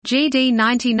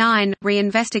GD99,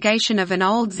 reinvestigation of an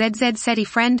old ZZ Ceti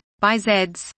friend, by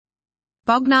ZZ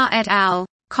Bognar et al.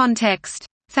 Context.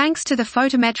 Thanks to the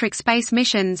photometric space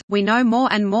missions, we know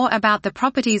more and more about the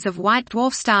properties of white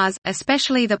dwarf stars,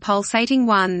 especially the pulsating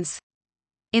ones.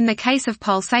 In the case of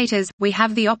pulsators, we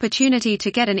have the opportunity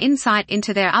to get an insight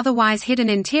into their otherwise hidden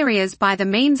interiors by the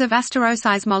means of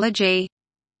asteroseismology.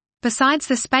 Besides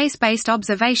the space-based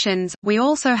observations, we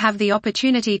also have the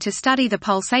opportunity to study the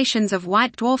pulsations of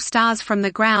white dwarf stars from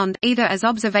the ground, either as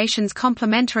observations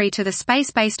complementary to the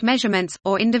space-based measurements,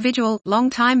 or individual,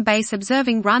 long-time base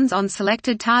observing runs on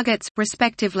selected targets,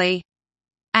 respectively.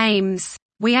 Aims.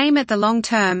 We aim at the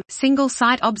long-term,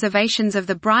 single-site observations of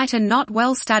the bright and not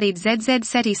well-studied ZZ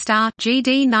Ceti star,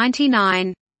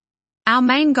 GD99. Our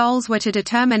main goals were to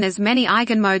determine as many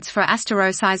eigenmodes for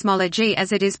asteroseismology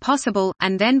as it is possible,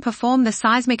 and then perform the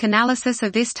seismic analysis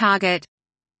of this target.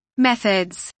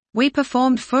 Methods. We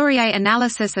performed Fourier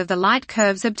analysis of the light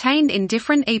curves obtained in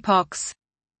different epochs.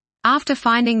 After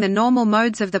finding the normal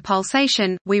modes of the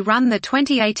pulsation, we run the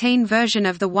 2018 version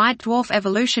of the white dwarf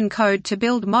evolution code to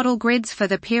build model grids for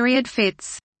the period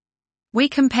fits. We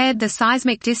compared the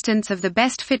seismic distance of the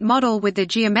best fit model with the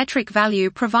geometric value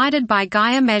provided by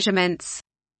Gaia measurements.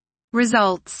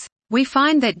 Results. We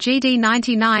find that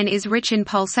GD99 is rich in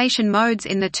pulsation modes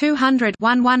in the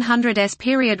 200–100s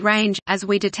period range, as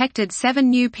we detected 7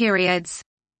 new periods.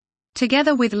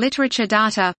 Together with literature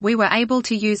data, we were able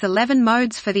to use 11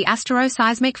 modes for the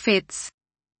asteroseismic fits.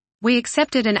 We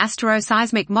accepted an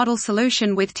asteroseismic model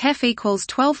solution with TEF equals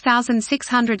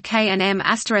 12,600 K and M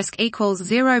 * equals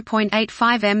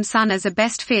 0.85 M Sun as a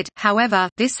best fit. However,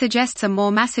 this suggests a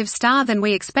more massive star than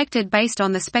we expected based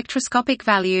on the spectroscopic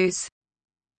values.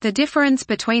 The difference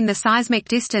between the seismic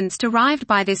distance derived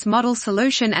by this model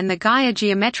solution and the Gaia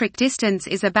geometric distance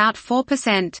is about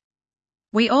 4%.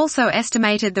 We also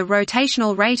estimated the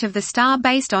rotational rate of the star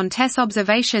based on TESS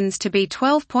observations to be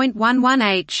 12.11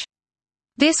 h.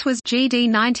 This was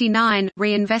GD99,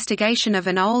 reinvestigation of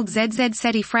an old ZZ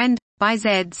Ceti friend, by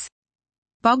ZZ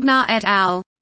Bognar et al.